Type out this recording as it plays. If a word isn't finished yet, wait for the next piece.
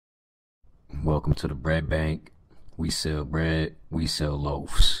Welcome to the bread bank. We sell bread, we sell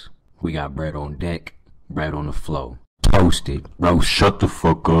loaves. We got bread on deck, bread on the floor. Toasted, roast. Shut the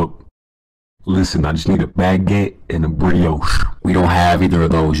fuck up. Listen, I just need a baguette and a brioche. We don't have either of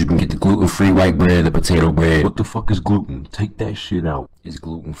those. You can get the gluten-free white bread, the potato bread. What the fuck is gluten? Take that shit out. It's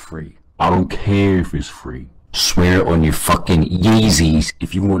gluten-free. I don't care if it's free. Swear on your fucking Yeezys.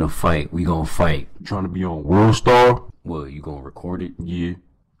 If you wanna fight, we gon' fight. You trying to be on World Star? What, you gonna record it? Yeah.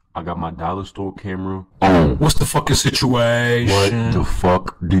 I got my dollar store camera on. What's the fucking situation? What the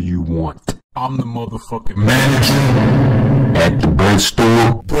fuck do you want? I'm the motherfucking manager at the bread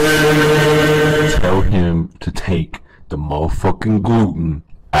store. Tell him to take the motherfucking gluten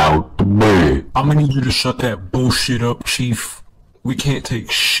out the bread. I'm gonna need you to shut that bullshit up, Chief. We can't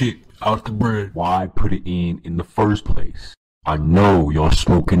take shit out the bread. Why put it in the first place? I know y'all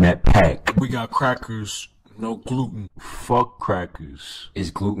smoking that pack. We got crackers. No gluten. Fuck crackers. It's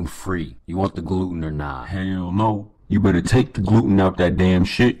gluten-free. You want the gluten or not? Hell no. You better take the gluten out that damn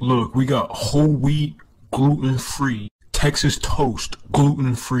shit. Look, we got whole wheat, gluten-free. Texas toast,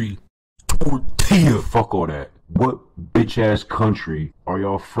 gluten-free. Tortilla. Fuck all that. What bitch-ass country are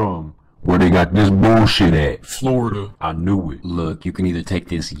y'all from where they got this bullshit at? Florida. I knew it. Look, you can either take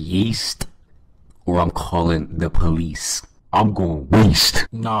this yeast or I'm calling the police. I'm going waste.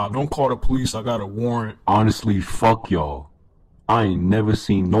 Nah, don't call the police. I got a warrant. Honestly, fuck y'all. I ain't never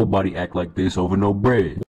seen nobody act like this over no bread.